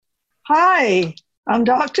Hi, I'm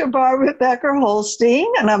Dr. Barbara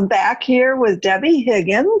Becker-Holstein, and I'm back here with Debbie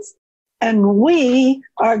Higgins, and we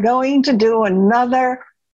are going to do another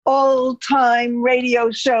old-time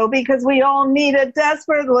radio show because we all need it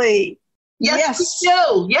desperately. Yes, we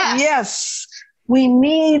do. Yes. We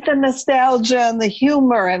need the nostalgia and the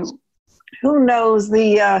humor, and who knows,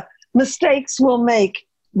 the mistakes we'll make.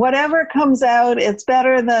 Whatever comes out, it's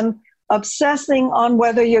better than obsessing on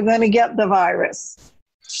whether you're going to get the virus.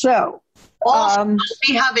 So, also,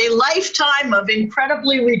 we have a lifetime of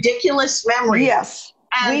incredibly ridiculous memories. Yes.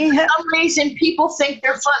 And for some reason, people think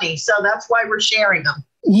they're funny, so that's why we're sharing them.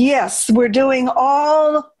 Yes, we're doing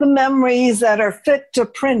all the memories that are fit to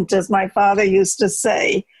print, as my father used to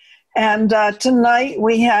say. And tonight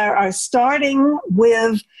we are starting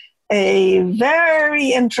with a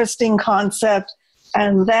very interesting concept,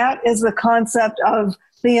 and that is the concept of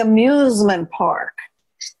the amusement park.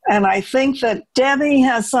 And I think that Debbie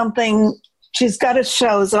has something she's got to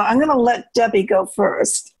show, so I'm going to let Debbie go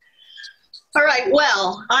first. All right,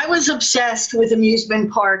 well, I was obsessed with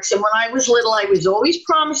amusement parks, and when I was little, I was always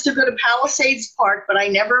promised to go to Palisades Park, but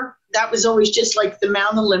that was always just like the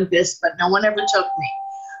Mount Olympus, but no one ever took me.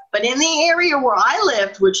 But in the area where I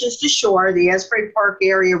lived, which is the shore, the Asbury Park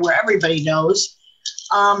area where everybody knows,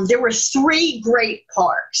 there were three great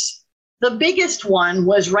parks. The biggest one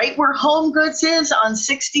was right where Home Goods is on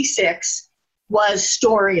 66, was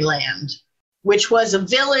Storyland, which was a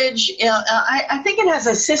village. I think it has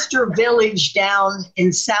a sister village down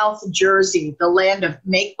in South Jersey, the land of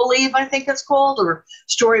make-believe, I think it's called, or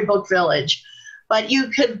Storybook Village. But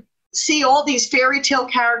you could see all these fairy tale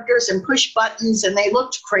characters and push buttons, and they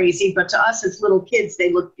looked crazy, but to us as little kids,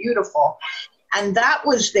 they looked beautiful. And that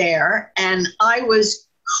was there, and I was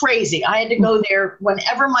crazy. I had to go there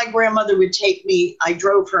whenever my grandmother would take me. I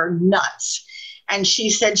drove her nuts. And she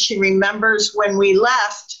said she remembers when we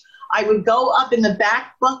left, I would go up in the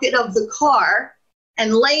back bucket of the car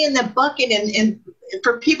and lay in the bucket. And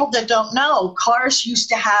for people that don't know, cars used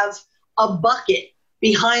to have a bucket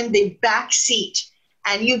behind the back seat,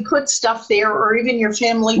 and you'd put stuff there, or even your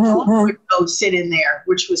family dog would go sit in there,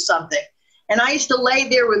 which was something. And I used to lay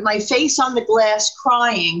there with my face on the glass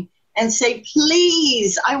crying and say,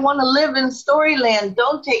 please, I want to live in Storyland.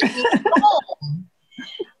 Don't take me home.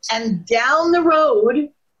 And down the road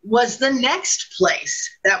was the next place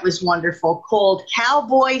that was wonderful, called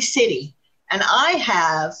Cowboy City. And I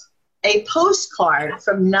have a postcard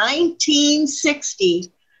from 1960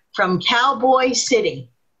 from Cowboy City.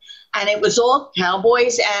 And it was all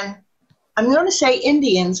cowboys, and I'm going to say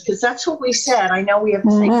Indians because that's what we said. I know we have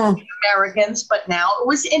to say Americans, but now it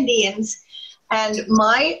was Indians. And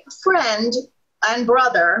my friend and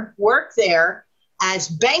brother worked there as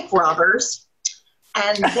bank robbers.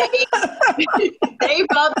 And they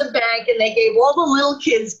robbed the bank, and they gave all the little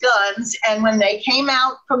kids guns. And when they came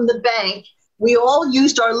out from the bank, we all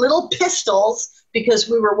used our little pistols because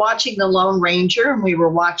we were watching The Lone Ranger, and we were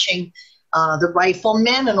watching The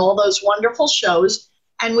Rifleman and all those wonderful shows.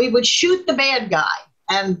 And we would shoot the bad guy.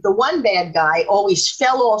 And the one bad guy always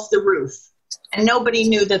fell off the roof. And nobody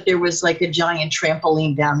knew that there was like a giant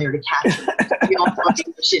trampoline down there to catch him. We all thought he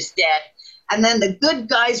was just dead. And then the good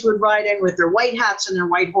guys would ride in with their white hats and their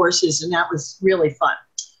white horses, and that was really fun.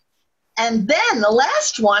 And then the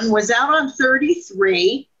last one was out on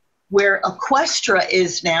 33, where Equestra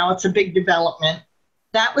is now. It's a big development.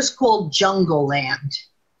 That was called Jungle Land.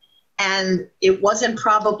 And it wasn't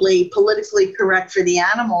probably politically correct for the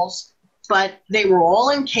animals, but they were all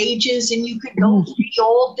in cages, and you could go see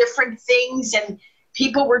all different things, and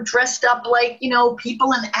people were dressed up like,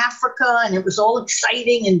 people in Africa, and it was all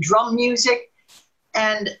exciting and drum music.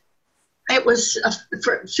 And it was,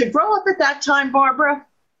 to grow up at that time, Barbara,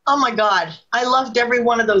 oh my God, I loved every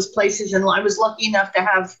one of those places, and I was lucky enough to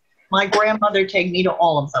have my grandmother take me to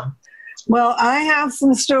all of them. Well, I have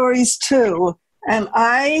some stories too, and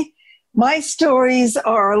my stories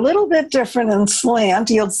are a little bit different in slant,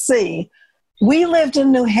 you'll see. We lived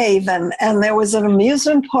in New Haven, and there was an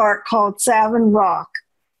amusement park called Savin Rock.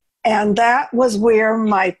 And that was where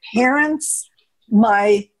my parents,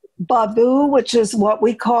 my babu, which is what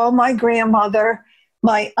we call my grandmother,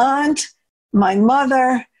 my aunt, my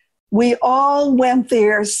mother, we all went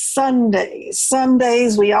there Sundays.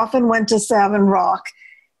 Sundays, we often went to Savin Rock.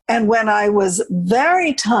 And when I was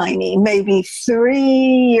very tiny, maybe 3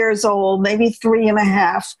 years old, maybe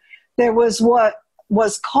 3.5, there was what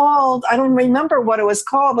was called, I don't remember what it was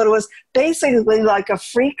called, but it was basically like a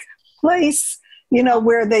freak place,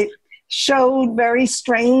 where they showed very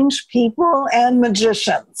strange people and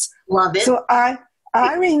magicians. Love it. So I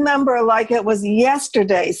remember like it was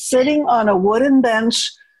yesterday, sitting on a wooden bench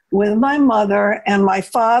with my mother, and my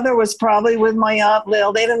father was probably with my Aunt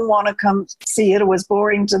Lil. They didn't want to come see it. It was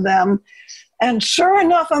boring to them. And sure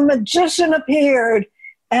enough, a magician appeared,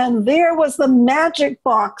 and there was the magic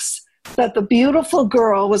box that the beautiful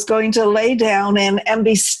girl was going to lay down in and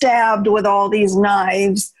be stabbed with all these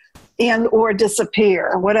knives and or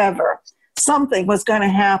disappear, whatever. Something was going to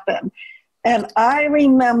happen. And I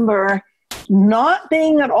remember not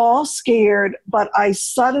being at all scared, but I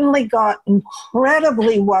suddenly got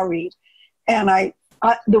incredibly worried. And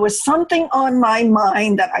there was something on my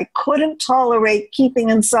mind that I couldn't tolerate keeping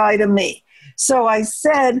inside of me. So I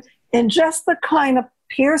said, in just the kind of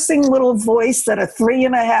piercing little voice that a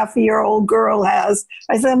 3.5-year-old girl has,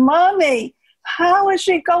 I said, Mommy, how is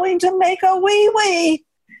she going to make a wee-wee?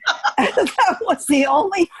 And that was the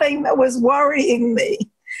only thing that was worrying me.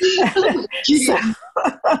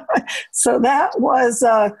 So that was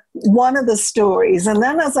one of the stories. And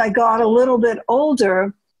then as I got a little bit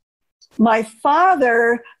older, my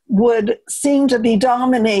father would seem to be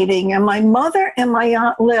dominating, and my mother and my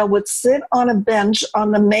Aunt Lil would sit on a bench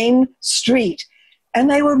on the main street, and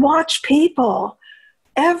they would watch people.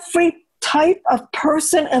 Every type of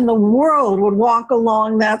person in the world would walk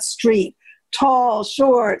along that street. Tall,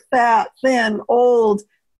 short, fat, thin, old,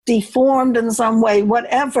 deformed in some way,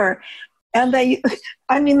 whatever. And they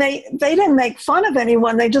didn't make fun of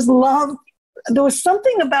anyone. They just loved, there was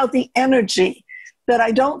something about the energy that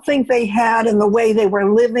I don't think they had in the way they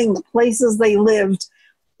were living, the places they lived,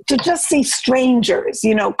 to just see strangers,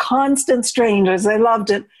 constant strangers. They loved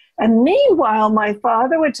it. And meanwhile, my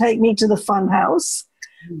father would take me to the fun house,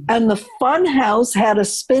 and the fun house had a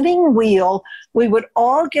spinning wheel. We would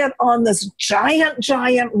all get on this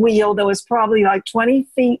giant wheel that was probably like 20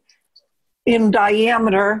 feet in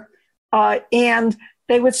diameter, and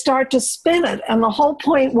they would start to spin it. And the whole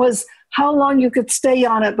point was how long you could stay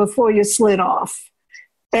on it before you slid off.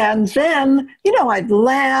 And then, I'd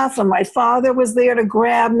laugh, and my father was there to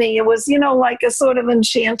grab me. It was, like a sort of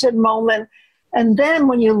enchanted moment. And then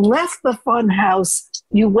when you left the fun house,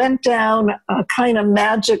 you went down a kind of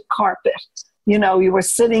magic carpet. You were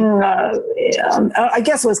sitting, I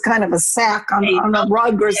guess it was kind of a sack on a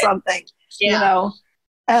rug or something,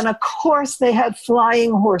 And of course, they had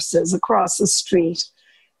flying horses across the street.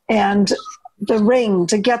 And the ring,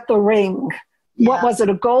 to get the ring. Yeah. What was it,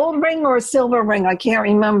 a gold ring or a silver ring? I can't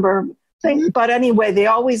remember. But anyway, they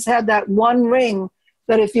always had that one ring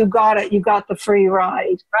that if you got it, you got the free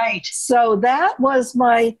ride. Right. So that was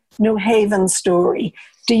my New Haven story.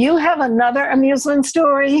 Do you have another amusement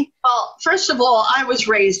story? Well, first of all, I was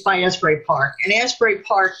raised by Asbury Park. And Asbury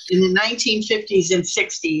Park in the 1950s and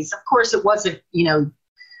 60s, of course, it wasn't,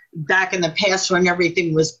 back in the past when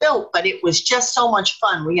everything was built, but it was just so much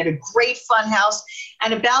fun. We had a great fun house.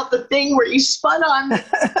 And about the thing where you spun on,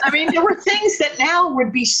 there were things that now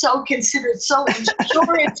would be so considered so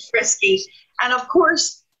insurance risky. And of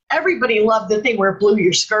course, everybody loved the thing where it blew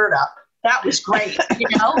your skirt up. That was great,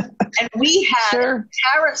 And we had a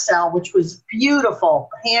carousel, which was beautiful,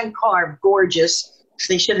 hand-carved, gorgeous.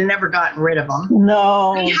 They should have never gotten rid of them.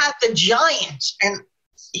 No. We had the giant, and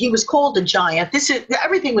he was called a giant.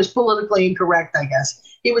 Everything was politically incorrect, I guess.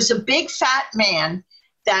 He was a big fat man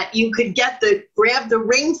that you could grab the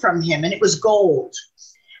ring from him, and it was gold.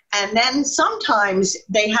 And then sometimes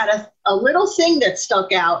they had a little thing that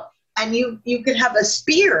stuck out, and you could have a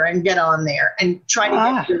spear and get on there and try to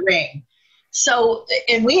get the ring. So,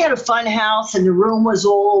 and we had a fun house, and the room was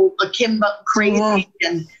all akimbo crazy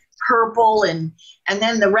and purple, and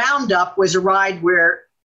then the roundup was a ride where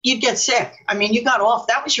you'd get sick. You got off.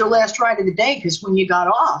 That was your last ride of the day, because when you got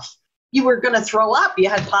off, you were going to throw up. You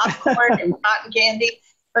had popcorn and cotton candy.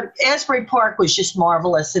 But Asbury Park was just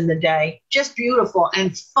marvelous in the day. Just beautiful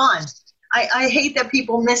and fun. I hate that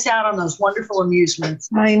people miss out on those wonderful amusements.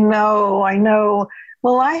 I know.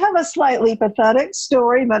 Well, I have a slightly pathetic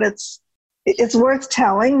story, but it's worth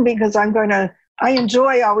telling because I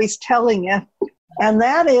enjoy always telling it. And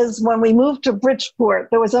that is when we moved to Bridgeport,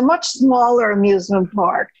 there was a much smaller amusement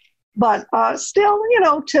park, but still,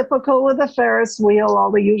 typical with a Ferris wheel,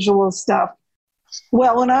 all the usual stuff.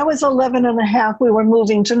 Well, when I was 11 and a half, we were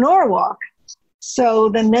moving to Norwalk. So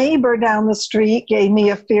the neighbor down the street gave me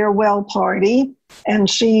a farewell party, and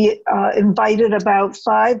she invited about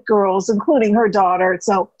 5 girls, including her daughter.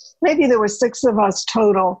 So maybe there were 6 of us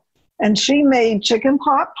total. And she made chicken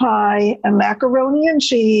pot pie and macaroni and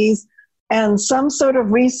cheese and some sort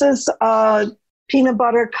of Reese's peanut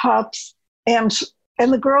butter cups. And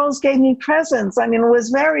the girls gave me presents. It was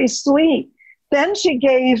very sweet. Then she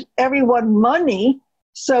gave everyone money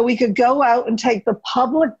so we could go out and take the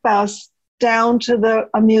public bus down to the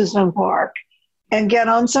amusement park and get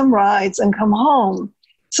on some rides and come home.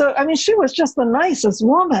 So, I mean, she was just the nicest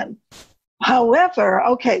woman. However,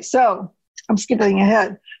 okay, so I'm skipping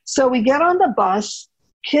ahead. So we get on the bus.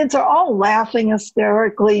 Kids are all laughing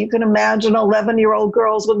hysterically. You can imagine 11-year-old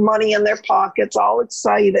girls with money in their pockets, all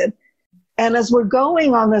excited. And as we're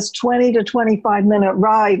going on this 20 to 25-minute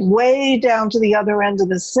ride way down to the other end of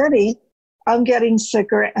the city, I'm getting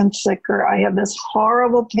sicker and sicker. I have this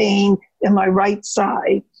horrible pain in my right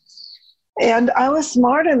side. And I was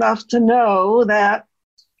smart enough to know that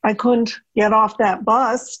I couldn't get off that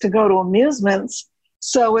bus to go to amusements.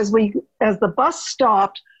 So as the bus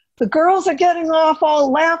stopped, the girls are getting off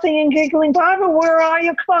all laughing and giggling. Barbara, where are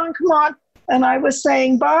you? Come on, come on. And I was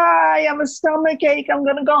saying, bye, I have a stomach ache. I'm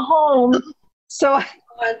going to go home. So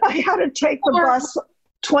I had to take the bus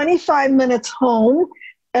 25 minutes home.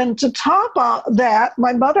 And to top that,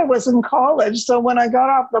 my mother was in college. So when I got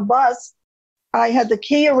off the bus, I had the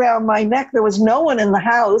key around my neck. There was no one in the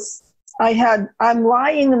house. I'm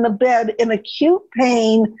lying in the bed in acute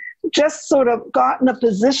pain, just sort of got in a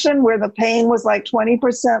position where the pain was like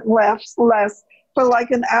 20% less for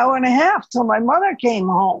like an hour and a half till my mother came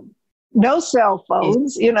home. No cell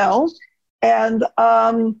phones, you know. And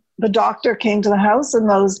the doctor came to the house in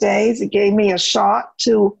those days. He gave me a shot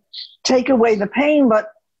to take away the pain,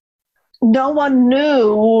 but no one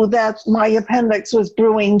knew that my appendix was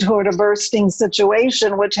brewing toward a bursting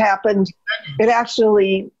situation, which happened. It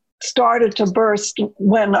actually started to burst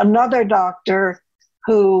when another doctor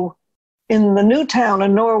who in the new town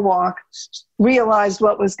in Norwalk realized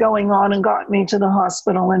what was going on and got me to the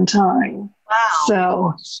hospital in time. Wow.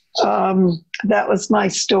 So that was my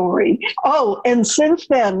story. Oh, and since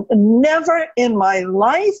then, never in my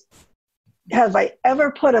life have I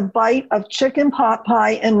ever put a bite of chicken pot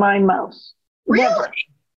pie in my mouth. Really?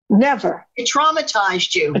 Never. It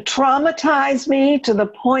traumatized you. It traumatized me to the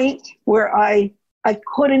point where I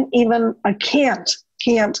couldn't even, I can't.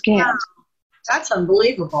 Wow. That's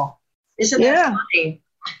unbelievable. Isn't that funny?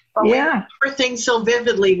 But we remember things so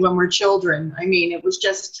vividly when we're children. I mean, it was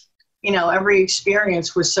just, you know, every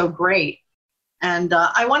experience was so great. And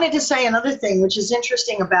I wanted to say another thing, which is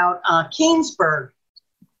interesting about Keansburg.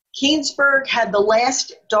 Keansburg had the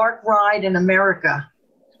last dark ride in America.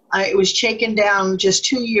 It was taken down just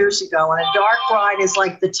 2 years ago. And a dark ride is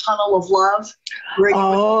like the tunnel of love, where you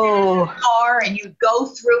would get in a car and you'd go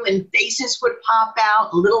through and faces would pop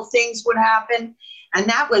out, little things would happen. And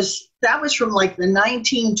that was from like the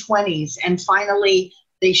 1920s. And finally,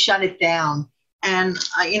 they shut it down. And,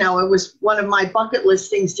 you know, it was one of my bucket list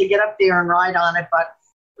things to get up there and ride on it. But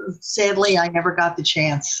sadly, I never got the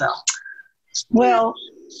chance. So, well,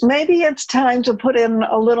 maybe it's time to put in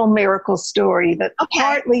a little miracle story that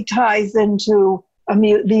partly ties into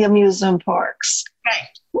the amusement parks.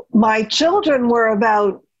 Okay. My children were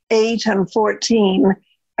about 8 and 14,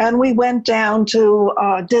 and we went down to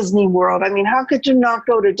Disney World. I mean, how could you not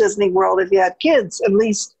go to Disney World if you had kids, at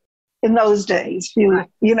least in those days? You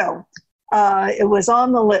know, it was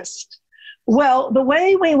on the list. Well, the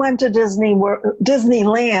way we went to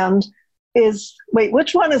Disneyland is, wait,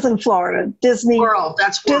 which one is in Florida? Disney World.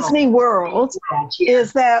 That's World. Disney World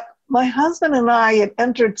is that my husband and I had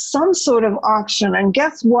entered some sort of auction, and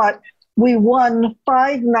guess what? We won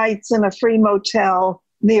 5 nights in a free motel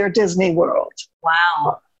near Disney World.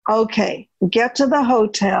 Wow. Okay, get to the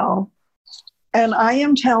hotel, and I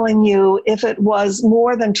am telling you, if it was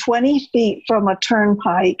more than 20 feet from a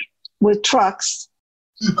turnpike with trucks,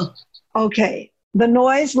 okay, the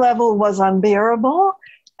noise level was unbearable.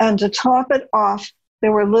 And to top it off,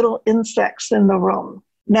 there were little insects in the room.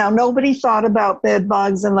 Now, nobody thought about bed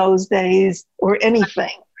bugs in those days or anything,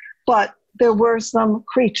 but there were some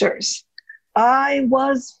creatures. I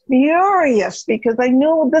was furious because I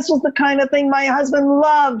knew this was the kind of thing my husband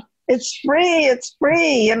loved. It's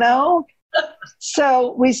free, you know?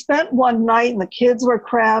 So we spent one night and the kids were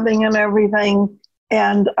crabbing and everything.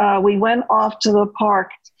 And we went off to the park.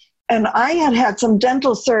 And I had some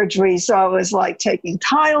dental surgery, so I was like taking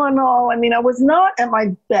Tylenol. I mean, I was not at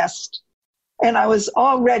my best. And I was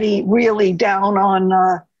already really down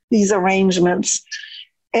on these arrangements.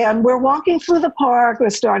 And we're walking through the park. We're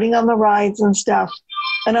starting on the rides and stuff.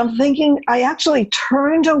 And I'm thinking, I actually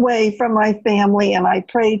turned away from my family and I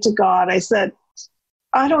prayed to God. I said,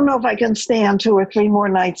 I don't know if I can stand 2 or 3 more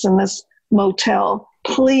nights in this motel.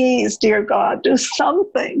 Please, dear God, do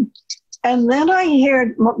something. And then I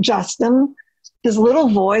heard Justin, his little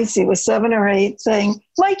voice, he was 7 or 8, saying,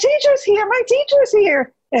 my teacher's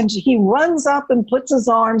here. And he runs up and puts his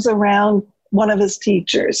arms around one of his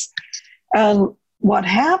teachers. And what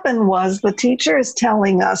happened was the teacher is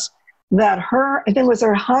telling us that I think it was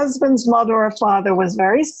her husband's mother or father was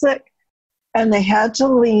very sick and they had to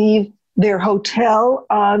leave. their hotel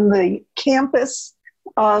on the campus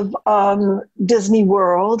of Disney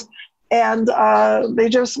World, and they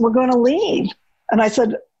just were going to leave. And I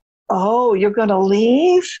said, "Oh, you're going to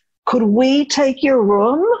leave? Could we take your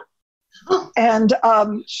room?" And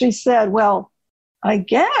she said, "Well, I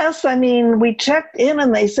guess. I mean, we checked in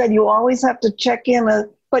and they said you always have to check in,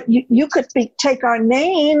 but you could take our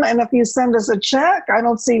name, and if you send us a check, I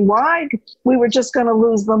don't see why. We were just going to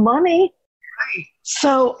lose the money." Right.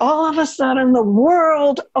 So all of a sudden the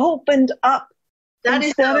world opened up. That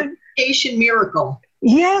is a vacation miracle.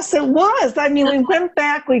 Yes, it was. I mean, we went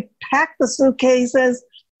back, we packed the suitcases,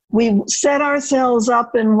 we set ourselves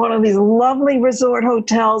up in one of these lovely resort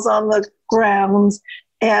hotels on the grounds,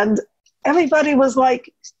 and everybody was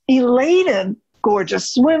like elated.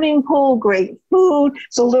 Gorgeous swimming pool, great food,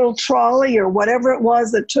 the little trolley or whatever it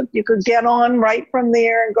was that you could get on right from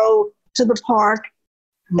there and go to the park.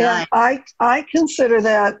 Nice. And I consider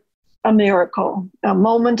that a miracle, a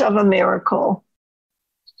moment of a miracle.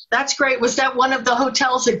 That's great. Was that one of the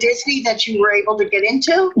hotels at Disney that you were able to get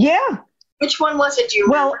into? Yeah. Which one was it? Do you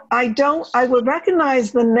remember? Well, I would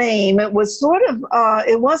recognize the name. It was sort of,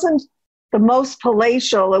 it wasn't the most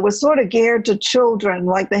palatial. It was sort of geared to children,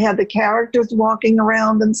 like they had the characters walking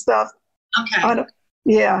around and stuff. Okay.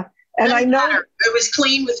 Yeah. And I know it was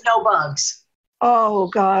clean with no bugs. Oh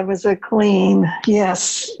God, was it clean?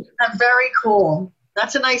 Yes. Very cool.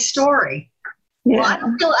 That's a nice story. Yeah.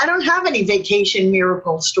 Well, I don't have any vacation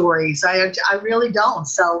miracle stories. I really don't.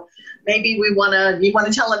 So maybe you want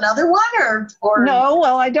to tell another one or No,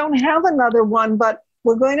 well, I don't have another one, but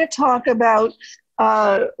we're going to talk about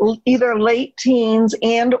either late teens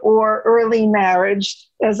and or early marriage.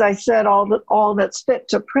 As I said, all that's fit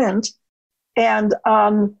to print. And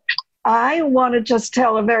I want to just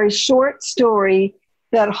tell a very short story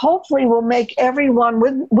that hopefully will make everyone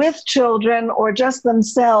with children or just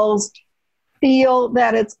themselves feel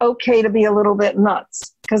that it's okay to be a little bit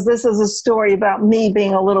nuts, because this is a story about me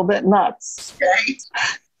being a little bit nuts.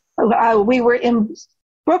 Okay. We were in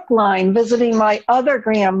Brookline visiting my other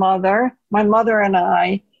grandmother, my mother and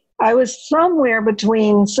I. I was somewhere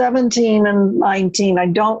between 17 and 19. I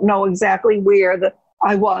don't know exactly where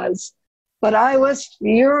I was, but I was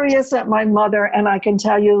furious at my mother, and I can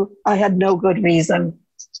tell you I had no good reason.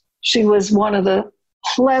 She was one of the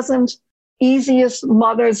pleasant, easiest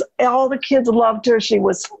mothers. All the kids loved her. She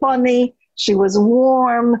was funny. She was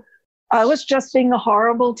warm. I was just being a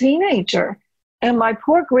horrible teenager. And my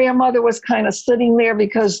poor grandmother was kind of sitting there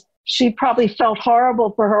because she probably felt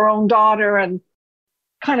horrible for her own daughter and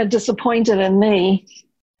kind of disappointed in me.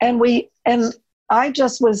 And I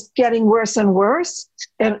just was getting worse and worse.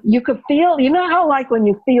 And you could feel, you know how like when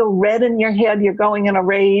you feel red in your head, you're going in a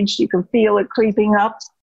rage, you can feel it creeping up.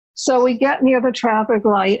 So we get near the traffic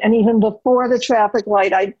light, and even before the traffic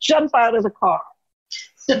light, I jump out of the car.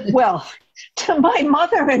 Well, to my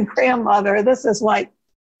mother and grandmother, this is like,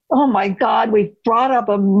 oh my God, we brought up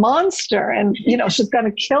a monster, and she's going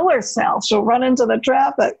to kill herself. She'll run into the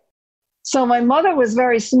traffic. So my mother was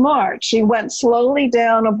very smart. She went slowly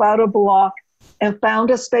down about a block and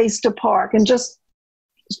found a space to park and just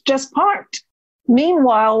parked.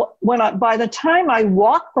 Meanwhile, by the time I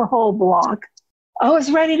walked the whole block, I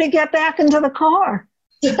was ready to get back into the car.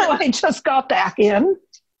 So I just got back in,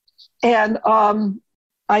 and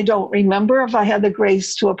I don't remember if I had the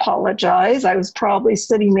grace to apologize. I was probably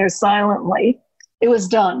sitting there silently. It was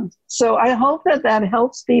done. So I hope that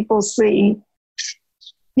helps people see,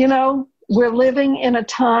 we're living in a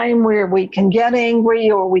time where we can get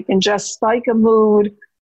angry or we can just spike a mood,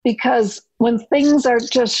 because when things are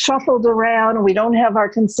just shuffled around and we don't have our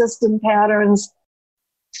consistent patterns,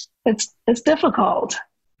 it's difficult.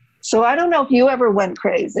 So I don't know if you ever went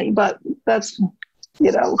crazy, but that's,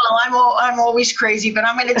 Well, I'm always crazy, but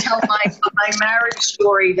I'm going to tell my marriage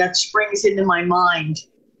story that springs into my mind,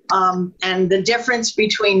 and the difference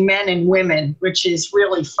between men and women, which is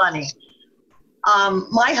really funny.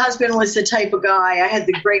 My husband was the type of guy, I had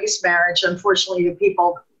the greatest marriage. Unfortunately, the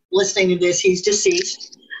people listening to this, he's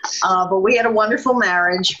deceased. But we had a wonderful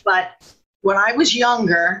marriage. But when I was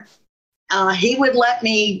younger, he would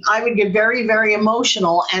I would get very, very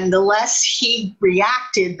emotional. And the less he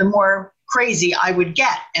reacted, the more crazy I would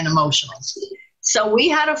get and emotional. So we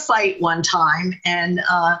had a fight one time, and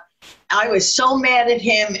I was so mad at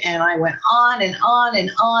him, and I went on and on and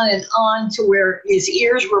on and on to where his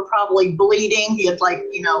ears were probably bleeding. He had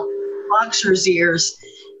boxer's ears.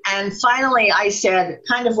 And finally I said,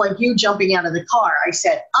 kind of like you jumping out of the car, I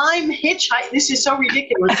said, I'm hitchhiking. This is so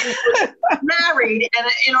ridiculous. We were married and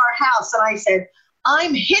in our house. And I said,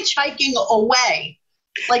 I'm hitchhiking away.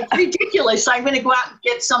 Like ridiculous. I'm going to go out and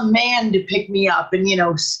get some man to pick me up and,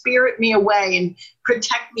 spirit me away and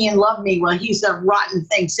protect me and love me while he's a rotten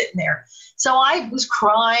thing sitting there. So I was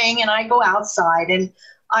crying and I go outside and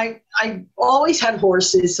I always had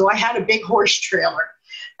horses. So I had a big horse trailer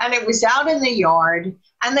and it was out in the yard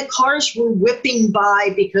and the cars were whipping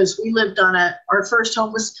by because we lived on our first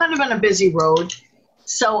home was kind of on a busy road.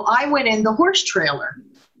 So I went in the horse trailer.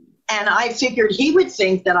 And I figured he would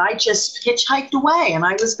think that I just hitchhiked away and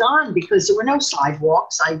I was gone because there were no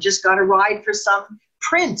sidewalks. I just got a ride for some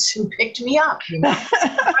prince who picked me up.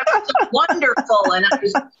 I was wonderful and I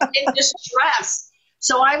was in distress.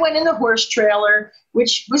 So I went in the horse trailer,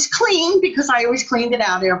 which was clean because I always cleaned it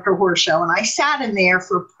out after a horse show. And I sat in there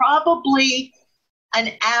for probably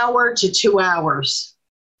an hour to 2 hours.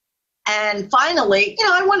 And finally,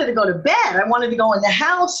 I wanted to go to bed. I wanted to go in the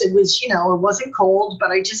house. It was, it wasn't cold, but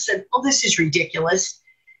I just said, well, this is ridiculous.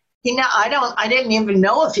 I didn't even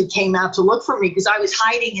know if he came out to look for me because I was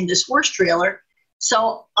hiding in this horse trailer.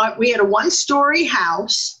 So we had a 1-story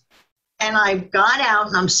house and I got out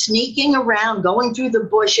and I'm sneaking around, going through the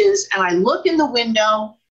bushes. And I look in the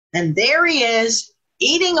window and there he is,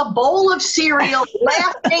 eating a bowl of cereal,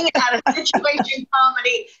 laughing at a situation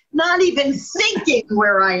comedy, not even thinking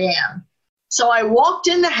where I am. So I walked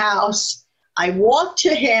in the house, I walked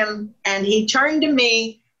to him, and he turned to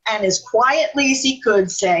me and as quietly as he could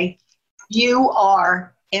say, "You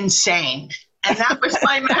are insane." And that was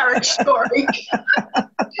my marriage story.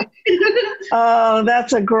 Oh,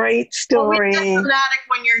 that's a great story. Well, it's dramatic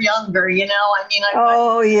when you're younger, Yes.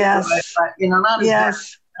 But, not as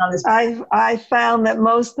yes. I found that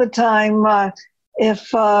most of the time,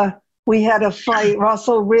 if we had a fight,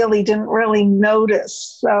 Russell really didn't really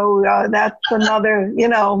notice. So that's another,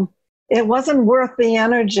 it wasn't worth the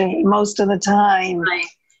energy most of the time. Right.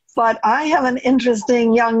 But I have an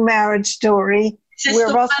interesting young marriage story. Is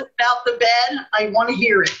this the one about the bed? I want to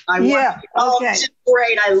hear it. Okay. This is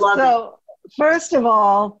great. I love it. So, first of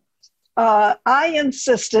all, I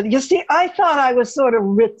insisted. You see, I thought I was sort of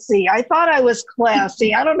ritzy. I thought I was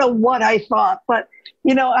classy. I don't know what I thought, but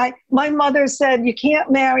my mother said you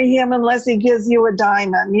can't marry him unless he gives you a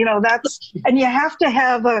diamond. And you have to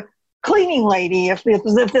have a cleaning lady. If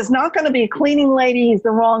there's not going to be a cleaning lady, he's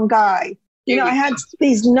the wrong guy. I had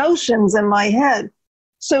these notions in my head.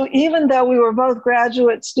 So even though we were both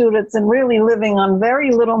graduate students and really living on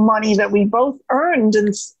very little money that we both earned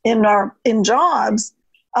in jobs,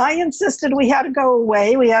 I insisted we had to go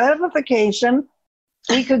away. We had to have a vacation.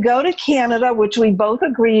 We could go to Canada, which we both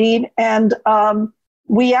agreed. And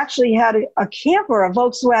we actually had a camper, a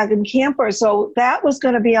Volkswagen camper. So that was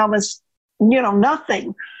going to be almost,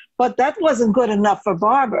 nothing. But that wasn't good enough for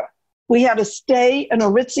Barbara. We had to stay in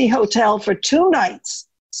a ritzy hotel for 2 nights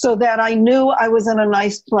so that I knew I was in a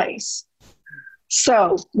nice place.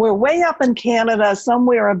 So we're way up in Canada,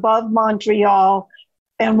 somewhere above Montreal,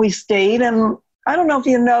 and we stayed. And I don't know if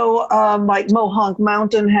you know, like Mohawk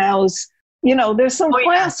Mountain House. There's some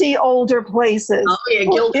classy older places. Oh, yeah,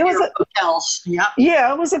 Guildford hotels. Yep.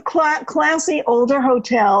 Yeah, it was a classy older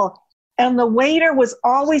hotel. And the waiter was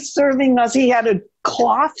always serving us. He had a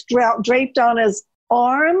cloth draped on his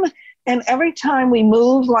arm. And every time we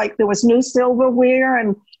moved, like there was new silverware.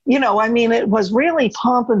 And, it was really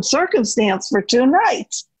pomp and circumstance for 2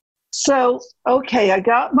 nights. So, okay, I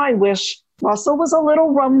got my wish. Russell was a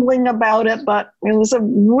little rumbling about it, but it was a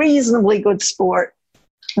reasonably good sport.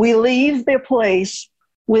 We leave their place.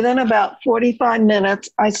 Within about 45 minutes,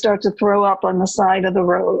 I start to throw up on the side of the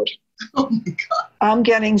road. Oh, my God. I'm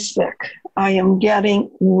getting sick. I am getting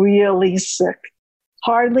really sick.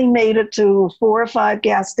 Hardly made it to 4 or 5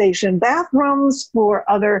 gas station bathrooms for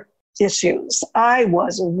other issues. I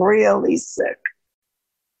was really sick.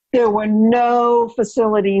 There were no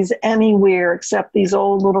facilities anywhere except these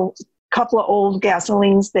couple of old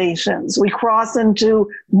gasoline stations. We cross into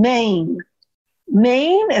Maine.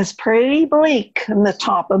 Maine is pretty bleak in the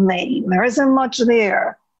top of Maine. There isn't much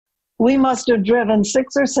there. We must have driven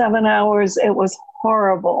 6 or 7 hours. It was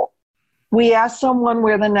horrible. We asked someone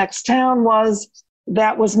where the next town was.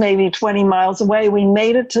 That was maybe 20 miles away. We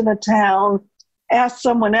made it to the town, asked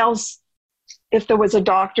someone else if there was a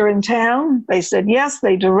doctor in town. They said yes.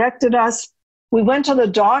 They directed us. We went to the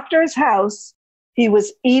doctor's house. He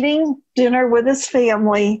was eating dinner with his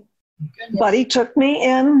family, but he took me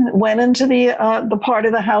in, went into the part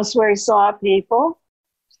of the house where he saw people,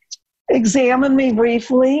 examined me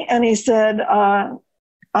briefly, and he said,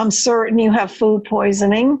 I'm certain you have food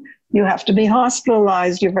poisoning. You have to be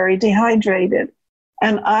hospitalized. You're very dehydrated.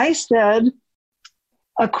 And I said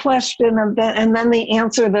a question, and then the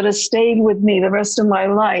answer that has stayed with me the rest of my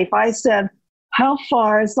life. I said, how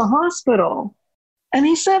far is the hospital? And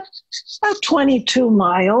he said, about 22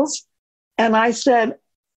 miles. And I said,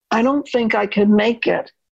 I don't think I could make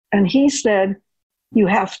it. And he said, you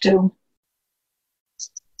have to.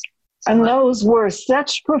 And those were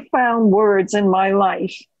such profound words in my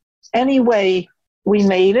life. Anyway, we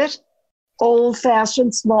made it.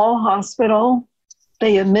 Old-fashioned small hospital.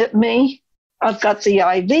 They admit me. I've got the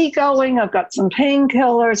IV going. I've got some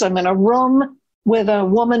painkillers. I'm in a room with a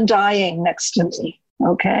woman dying next to me.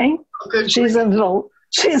 Okay? She's in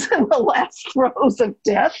the last throes of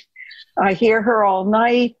death. I hear her all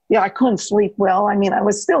night. Yeah, I couldn't sleep well. I mean, I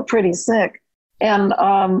was still pretty sick. And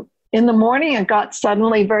in the morning, it got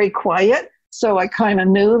suddenly very quiet. So I kind of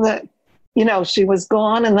knew that, she was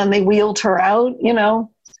gone, and then they wheeled her out,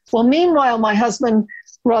 Well, meanwhile, my husband,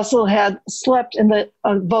 Russell, had slept in the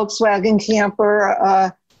Volkswagen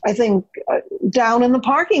camper, I think, down in the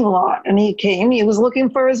parking lot. And he was looking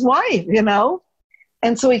for his wife,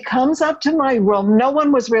 And so he comes up to my room. No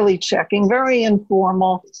one was really checking, very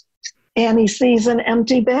informal. And he sees an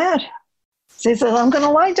empty bed. So he says, I'm going to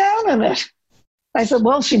lie down in it. I said,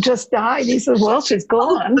 well, she just died. He said, well, she's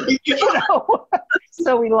gone.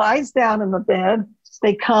 So he lies down in the bed.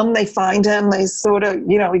 They come, they find him. They sort of,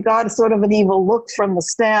 he got sort of an evil look from the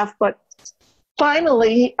staff. But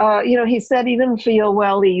finally, he said he didn't feel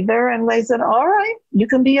well either. And they said, all right, you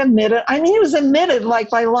can be admitted. I mean, he was admitted like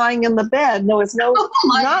by lying in the bed. There was no,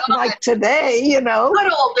 not God. Like today, Good old day.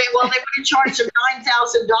 Well, they would have charged him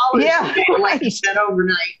 $9,000. Yeah, right.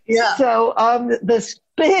 Overnight. Yeah. So this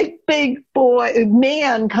big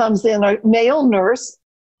man comes in, a male nurse,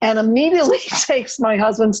 and immediately takes my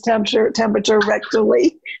husband's temperature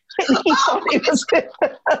rectally. And he thought he was good.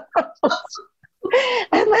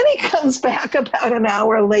 And then he comes back about an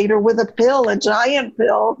hour later with a pill, a giant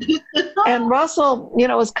pill. And Russell,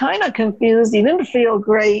 was kind of confused. He didn't feel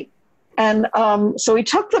great. And so he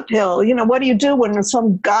took the pill. What do you do when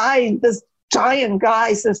some guy, this giant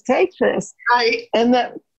guy, says, take this? Right. And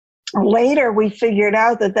then later we figured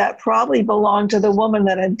out that probably belonged to the woman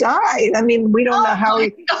that had died. I mean, we don't know how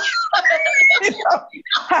he...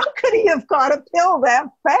 how could he have got a pill that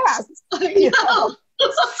fast?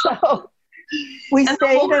 So... We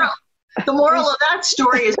stayed. The moral of that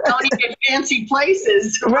story is don't eat at fancy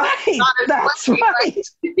places. Right. That's right.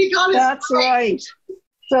 That's right.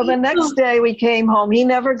 So the next day we came home. He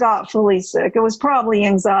never got fully sick. It was probably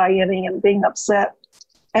anxiety and being upset.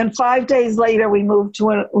 And 5 days later, we moved to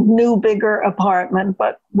a new, bigger apartment.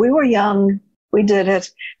 But we were young. We did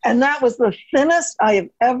it. And that was the thinnest I have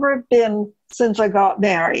ever been since I got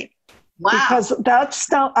married. Wow. Because that's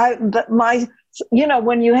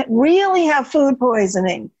when you really have food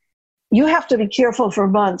poisoning, you have to be careful for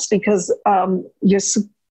months because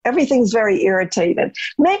everything's very irritated.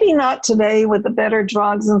 Maybe not today with the better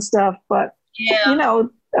drugs and stuff, but, you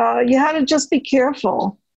had to just be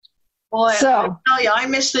careful. Boy, so, I tell you, I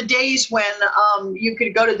miss the days when you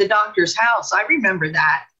could go to the doctor's house. I remember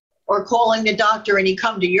that. Or calling the doctor and he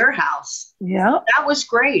come to your house. Yeah. That was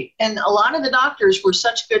great. And a lot of the doctors were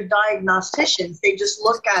such good diagnosticians. They just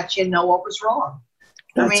look at you and know what was wrong.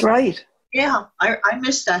 That's right. Yeah, I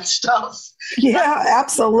miss that stuff. Yeah,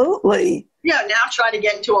 absolutely. Yeah, now try to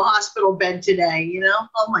get into a hospital bed today,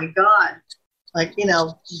 Oh, my God. Like,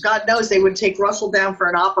 God knows they would take Russell down for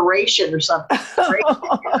an operation or something.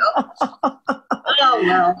 Oh,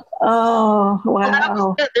 well. Oh, wow.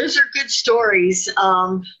 Well, those are good stories.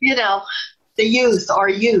 The youth, our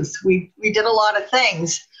youth, we did a lot of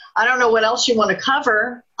things. I don't know what else you want to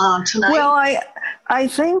cover tonight. Well, I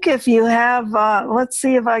think if you have, let's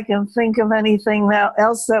see if I can think of anything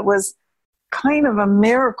else that was kind of a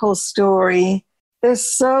miracle story. They're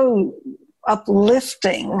so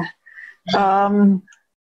uplifting. I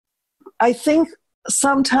think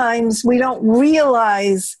sometimes we don't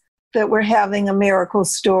realize that we're having a miracle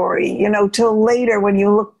story, till later when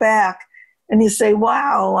you look back and you say,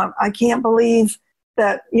 wow, I can't believe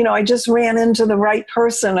that, I just ran into the right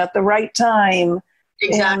person at the right time.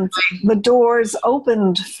 Exactly. And the doors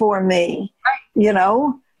opened for me,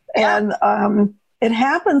 Yeah. And it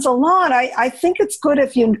happens a lot. I think it's good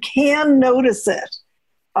if you can notice it.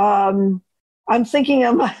 I'm thinking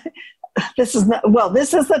of this is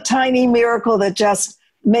the tiny miracle that just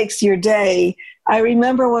makes your day. I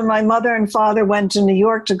remember when my mother and father went to New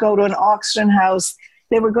York to go to an auction house,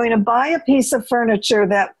 they were going to buy a piece of furniture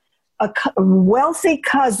that a wealthy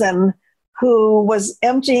cousin who was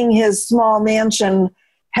emptying his small mansion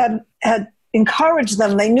had encouraged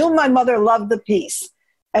them. They knew my mother loved the piece.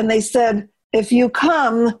 And they said, if you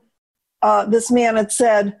come, this man had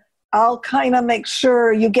said, I'll kind of make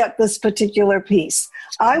sure you get this particular piece.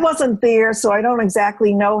 I wasn't there, so I don't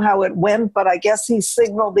exactly know how it went, but I guess he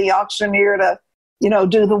signaled the auctioneer to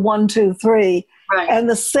do the 1, 2, 3. Right. And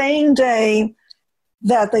the same day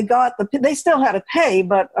that they got they still had to pay,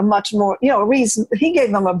 but a much more, a reason, he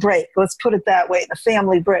gave them a break. Let's put it that way, the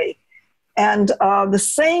family break. And the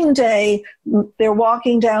same day they're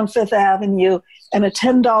walking down Fifth Avenue and a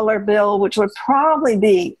 $10 bill, which would probably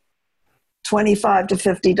be $25 to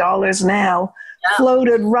 $50 now,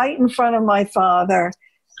 floated right in front of my father.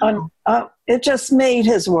 It just made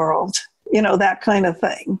his world, that kind of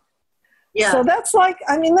thing. Yeah. So that's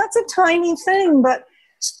that's a tiny thing, but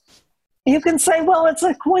you can say, well, it's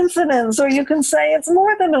a coincidence, or you can say it's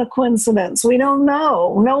more than a coincidence. We don't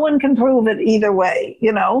know. No one can prove it either way,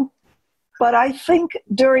 But I think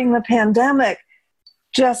during the pandemic,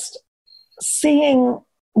 just seeing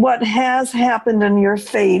what has happened in your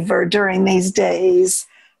favor during these days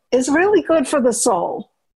is really good for the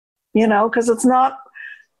soul, because it's not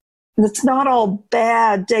all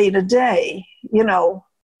bad day to day,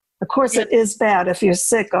 Of course, it is bad if you're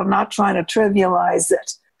sick. I'm not trying to trivialize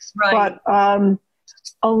it. Right. But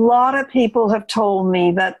a lot of people have told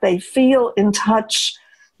me that they feel in touch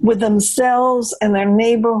with themselves and their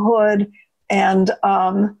neighborhood, and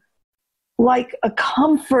like a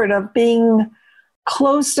comfort of being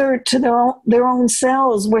closer to their own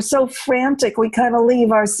selves. We're so frantic, we kind of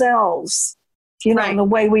leave ourselves, Right. the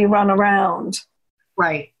way we run around.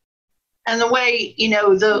 Right. And the way,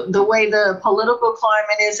 the way the political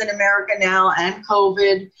climate is in America now, and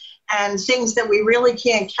COVID, and things that we really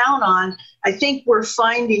can't count on, I think we're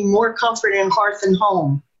finding more comfort in hearth and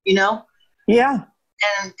home, Yeah,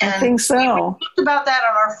 And I think so. We talked about that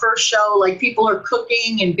on our first show, like people are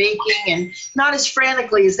cooking and baking and not as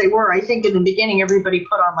frantically as they were. I think in the beginning, everybody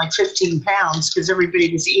put on like 15 pounds because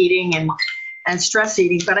everybody was eating and stress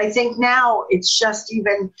eating. But I think now it's just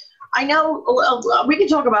even, I know we can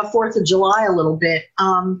talk about 4th of July a little bit.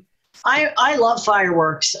 I love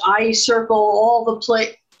fireworks. I circle all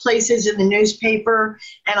the places in the newspaper,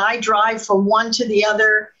 and I drive from one to the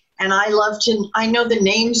other. And I know the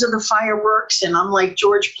names of the fireworks, and I'm like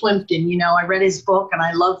George Plimpton, I read his book and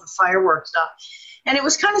I love the fireworks stuff. And it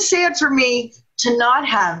was kind of sad for me to not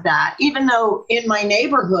have that, even though in my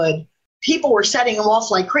neighborhood, people were setting them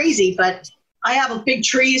off like crazy, but I have big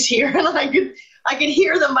trees here and I could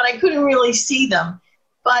hear them, but I couldn't really see them.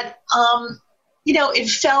 But,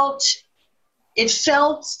 it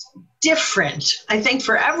felt different, I think,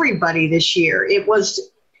 for everybody this year. It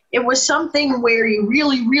was something where you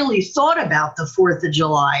really, really thought about the 4th of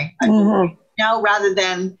July, rather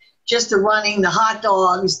than just the running, the hot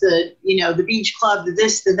dogs, the beach club, the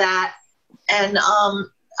this, the that. And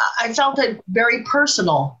I felt it very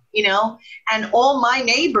personal, and all my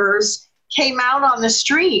neighbors came out on the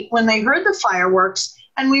street when they heard the fireworks,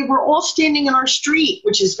 and we were all standing in our street,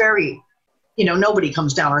 which is very, nobody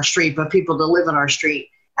comes down our street, but people that live in our street.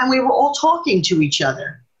 And we were all talking to each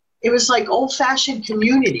other. It was like old-fashioned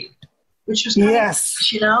community, which was kind of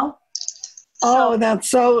nice, Oh,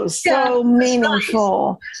 that's so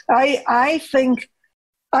meaningful. Nice. I think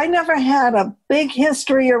I never had a big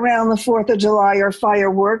history around the 4th of July or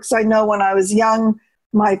fireworks. I know when I was young,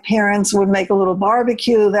 my parents would make a little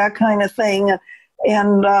barbecue, that kind of thing.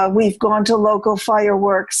 And we've gone to local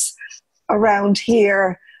fireworks around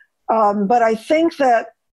here. But I think that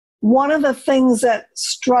one of the things that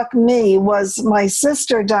struck me was my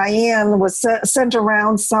sister Diane was sent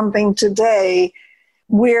around something today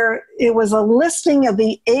where it was a listing of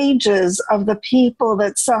the ages of the people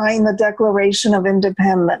that signed the Declaration of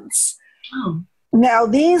Independence. Oh. Now,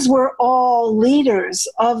 these were all leaders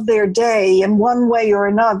of their day in one way or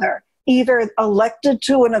another, either elected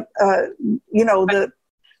to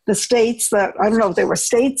the states that, I don't know if they were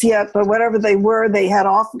states yet, but whatever they were, they had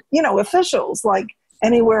officials like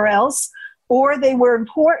anywhere else, or they were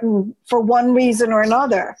important for one reason or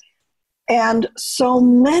another. And so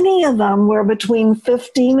many of them were between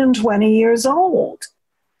 15 and 20 years old.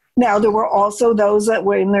 Now, there were also those that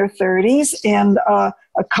were in their 30s and a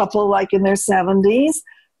couple like in their 70s.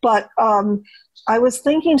 But I was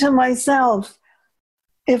thinking to myself,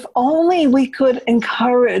 if only we could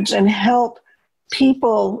encourage and help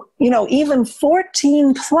people, even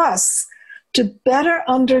 14 plus, to better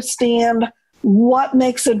understand what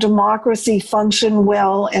makes a democracy function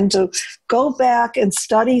well, and to go back and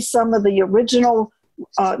study some of the original,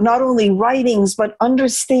 not only writings, but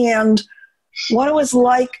understand what it was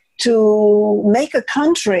like to make a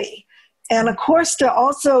country. And of course, to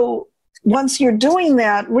also, once you're doing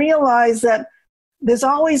that, realize that there's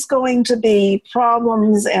always going to be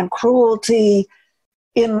problems and cruelty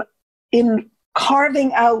in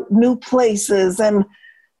carving out new places, and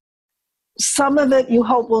some of it you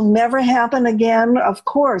hope will never happen again, of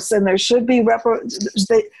course, and there should be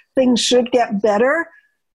things should get better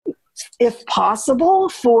if possible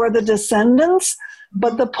for the descendants.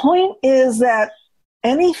 But the point is that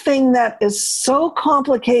anything that is so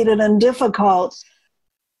complicated and difficult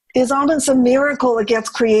is almost a miracle it gets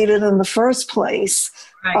created in the first place.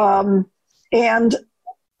 Right. And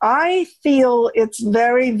I feel it's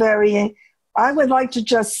very, very, I would like to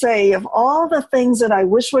just say, of all the things that I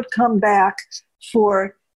wish would come back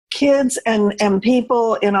for kids and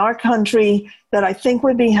people in our country that I think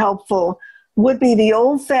would be helpful, would be the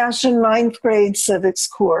old-fashioned ninth grade civics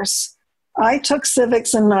course. I took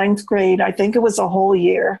civics in ninth grade. I think it was a whole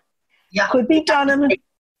year. Yeah. Could be done in,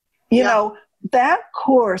 you know, that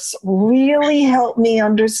course really helped me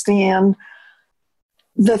understand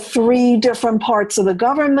the three different parts of the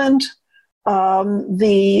government, how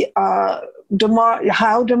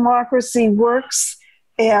democracy works,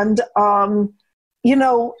 and you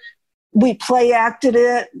know, we play acted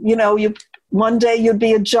it. You know, one day you'd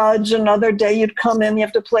be a judge, another day you'd come in, you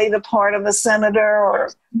have to play the part of a senator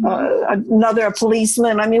or another a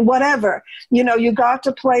policeman. I mean, whatever. You know, you got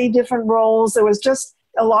to play different roles. There was just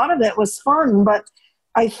a lot of it was fun, but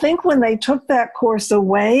I think when they took that course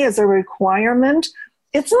away as a requirement,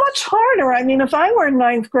 it's much harder. I mean, if I were in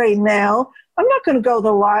ninth grade now, I'm not going to go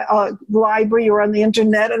to the library or on the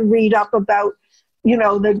internet and read up about, you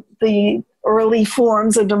know, the early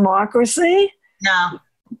forms of democracy.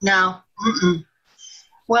 No. Mm-mm.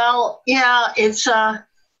 Well, yeah, it's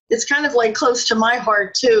kind of like close to my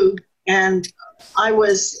heart too. And I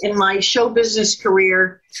was in my show business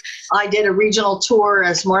career. I did a regional tour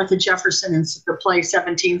as Martha Jefferson in the play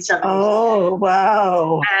 1770. Oh,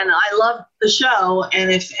 wow. And I loved the show. And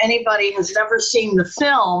if anybody has never seen the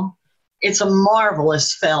film, it's a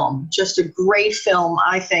marvelous film, just a great film,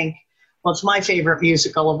 I think. Well, it's my favorite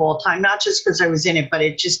musical of all time, not just because I was in it, but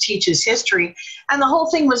it just teaches history. And the whole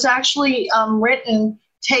thing was actually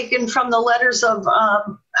taken from the letters of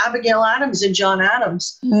Abigail Adams and John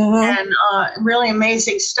Adams, and really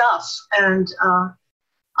amazing stuff. And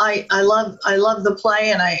I love the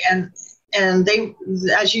play, and they,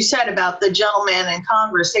 as you said about the gentlemen in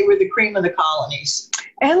Congress, they were the cream of the colonies.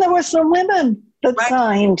 And there were some women that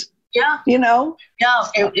signed. Yeah, you know. Yeah,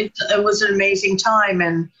 it was an amazing time,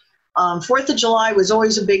 and 4th of July was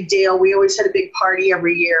always a big deal. We always had a big party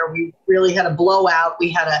every year. We really had a blowout.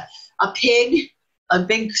 We had a pig, a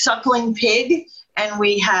big suckling pig, and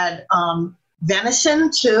we had venison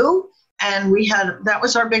too. And that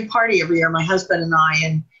was our big party every year, my husband and I,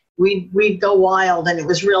 and we'd go wild, and it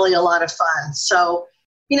was really a lot of fun. So,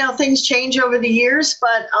 you know, things change over the years,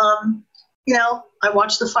 but, you know, I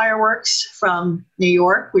watched the fireworks from New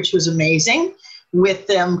York, which was amazing, with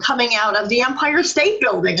them coming out of the Empire State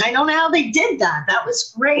Building. I don't know how they did that. That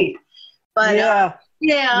was great. But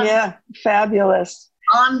yeah, fabulous.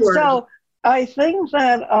 Onward. So I think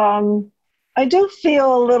that I do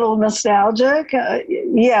feel a little nostalgic.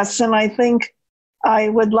 Yes, and I think I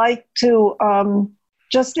would like to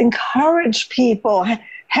just encourage people,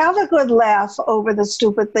 have a good laugh over the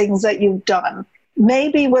stupid things that you've done.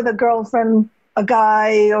 Maybe with a girlfriend, a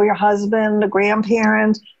guy, or your husband, a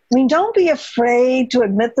grandparent. I mean, don't be afraid to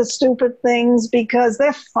admit the stupid things because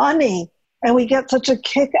they're funny and we get such a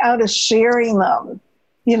kick out of sharing them.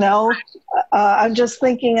 You know, I'm just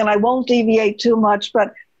thinking, and I won't deviate too much,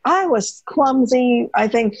 but I was clumsy, I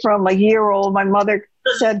think, from a year old. My mother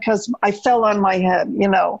said, because I fell on my head, you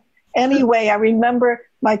know. Anyway, I remember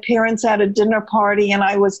my parents had a dinner party and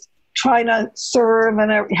I was trying to serve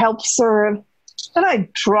and help serve. And I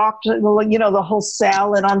dropped, you know, the whole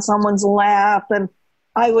salad on someone's lap, and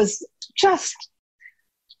I was just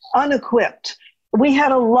unequipped. We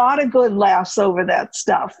had a lot of good laughs over that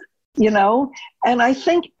stuff, you know, and I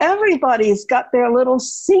think everybody's got their little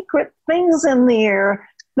secret things in there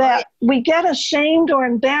that we get ashamed or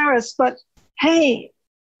embarrassed, but hey,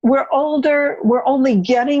 we're older, we're only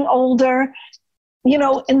getting older, you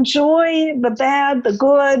know, enjoy the bad, the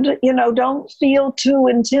good, you know, don't feel too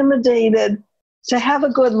intimidated to have a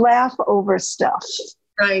good laugh over stuff.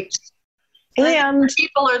 Right. And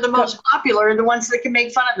people are the most popular, the ones that can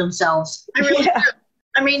make fun of themselves. I really do.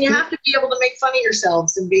 I mean, you have to be able to make fun of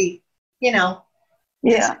yourselves and be, you know,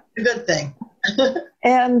 it's a good thing.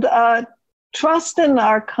 And trust in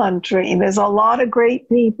our country. There's a lot of great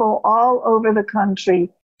people all over the country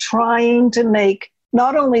trying to make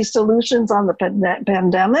not only solutions on the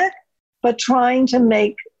pandemic, but trying to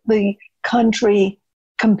make the country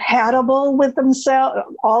compatible with themselves,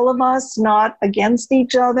 all of us, not against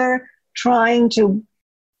each other, trying to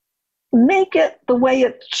make it the way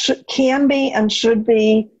it can be and should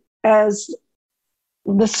be as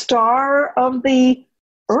the star of the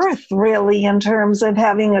earth, really, in terms of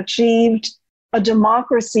having achieved a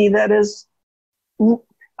democracy that is,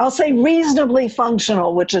 I'll say, reasonably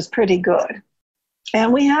functional, which is pretty good.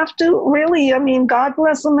 And we have to really, I mean, God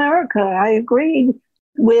bless America. I agree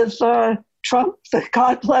with Trump, that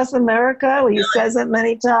God bless America. He says it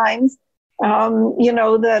many times. And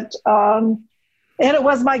it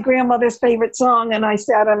was my grandmother's favorite song, and I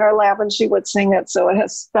sat on her lap and she would sing it, so it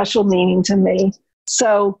has special meaning to me.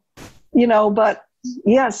 So, but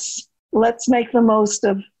yes, let's make the most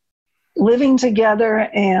of living together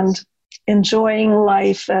and enjoying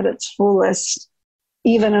life at its fullest,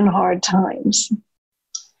 even in hard times.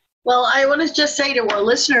 Well, I want to just say to our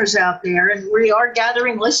listeners out there, and we are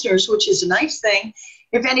gathering listeners, which is a nice thing.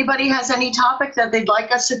 If anybody has any topic that they'd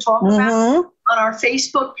like us to talk about on our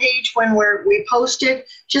Facebook page when we post it,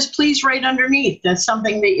 just please write underneath. That's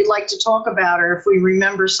something that you'd like to talk about, or if we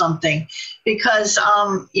remember something, because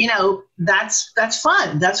that's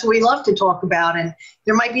fun. That's what we love to talk about, and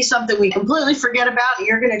there might be something we completely forget about, and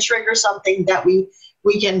you're going to trigger something that we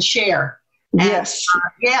can share. Yes.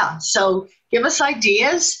 And, so give us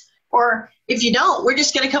ideas, or if you don't, we're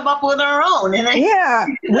just going to come up with our own.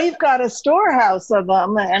 And we've got a storehouse of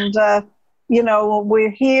them, and we're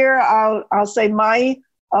here. I'll say my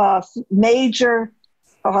major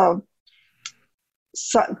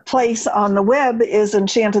place on the web is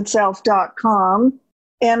enchantedself.com.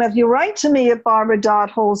 And if you write to me at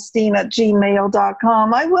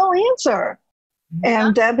barbara.holstein@gmail.com, I will answer. Yeah.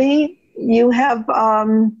 And Debbie, you have... I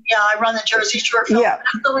run the Jersey Shore Film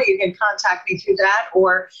Festival. You can contact me through that,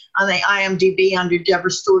 or on the IMDb under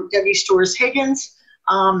Debbie Stores Higgins.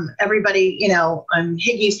 Everybody, I'm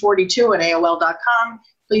Higgy42 at AOL.com.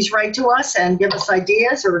 Please write to us and give us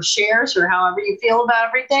ideas or shares or however you feel about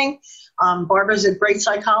everything. Barbara's a great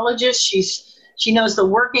psychologist. She knows the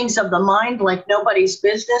workings of the mind like nobody's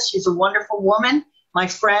business. She's a wonderful woman, my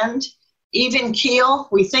friend. Even keel,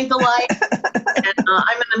 we think alike. And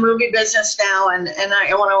I'm in the movie business now, and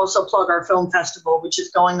I want to also plug our film festival, which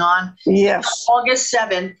is going on. Yes. August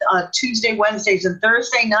 7th, Tuesday, Wednesdays, and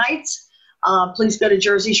Thursday nights. Please go to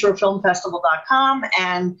JerseyShoreFilmFestival.com,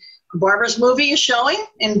 and Barbara's movie is showing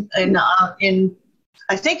in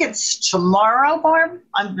I think it's tomorrow, Barb.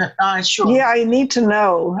 I'm not sure. Yeah, I need to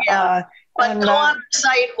know. Yeah. But go on our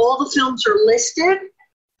site. All the films are listed.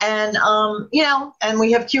 And, and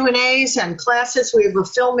we have Q&As and classes. We have a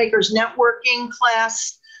filmmakers networking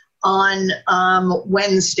class on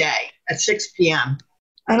Wednesday at 6 p.m.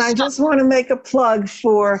 And I just want to make a plug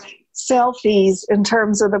for selfies in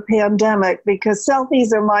terms of the pandemic, because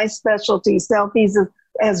selfies are my specialty. Selfies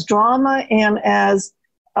as drama and as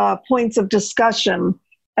points of discussion.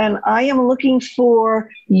 And I am looking for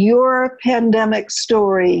your pandemic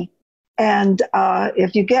story. And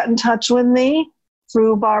if you get in touch with me,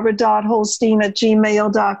 through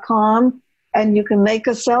barbara.holstein@gmail.com, and you can make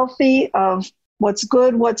a selfie of what's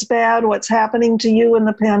good, what's bad, what's happening to you in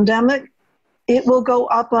the pandemic. It will go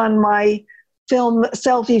up on my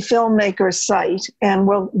selfie filmmaker site, and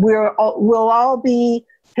we'll all be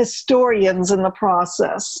historians in the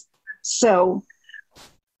process. So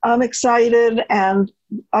I'm excited, and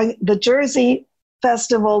the Jersey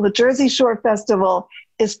Festival, the Jersey Shore Festival,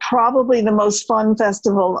 is probably the most fun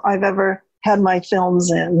festival I've ever had my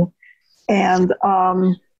films in. And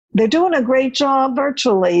they're doing a great job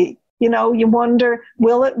virtually. You wonder,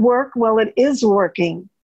 will it work? Well, it is working,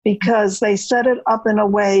 because they set it up in a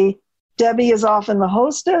way. Debbie is often the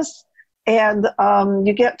hostess, and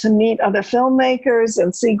you get to meet other filmmakers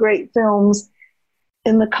and see great films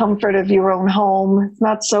in the comfort of your own home. It's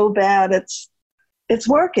not so bad. It's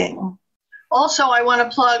working. Also, I want to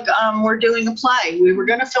plug, we're doing a play. We were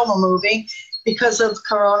going to film a movie. Because of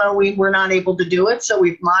Corona, we were not able to do it, so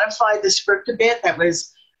we've modified the script a bit. That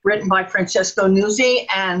was written by Francesco Nuzzi,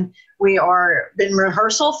 and we are in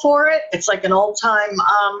rehearsal for it. It's like an old-time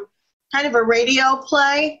kind of a radio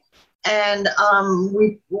play, and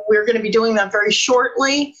we're going to be doing that very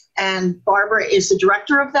shortly, and Barbara is the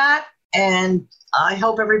director of that, and I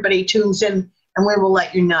hope everybody tunes in, and we will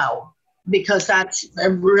let you know, because that's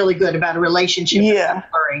really good about a relationship. Yeah.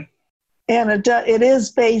 And it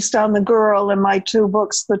is based on the girl in my two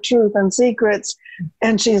books, The Truth and Secrets.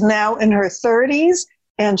 And she's now in her 30s,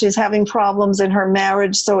 and she's having problems in her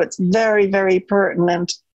marriage. So it's very, very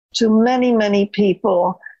pertinent to many, many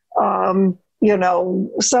people. Some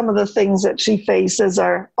of the things that she faces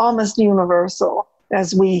are almost universal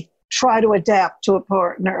as we try to adapt to a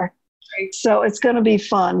partner. Right. So it's going to be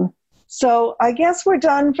fun. So I guess we're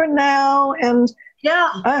done for now. And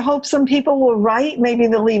I hope some people will write. Maybe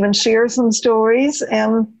they'll even share some stories,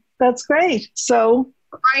 and that's great. So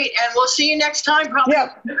Right, and we'll see you next time, probably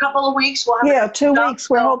in a couple of weeks. We'll have 2 weeks.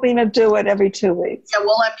 We're hoping to do it every 2 weeks. Yeah,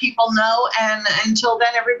 we'll let people know. And until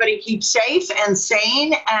then, everybody keep safe and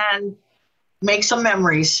sane and make some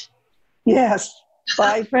memories. Yes.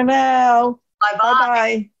 Bye for now. Bye-bye.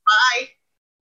 Bye-bye. Bye.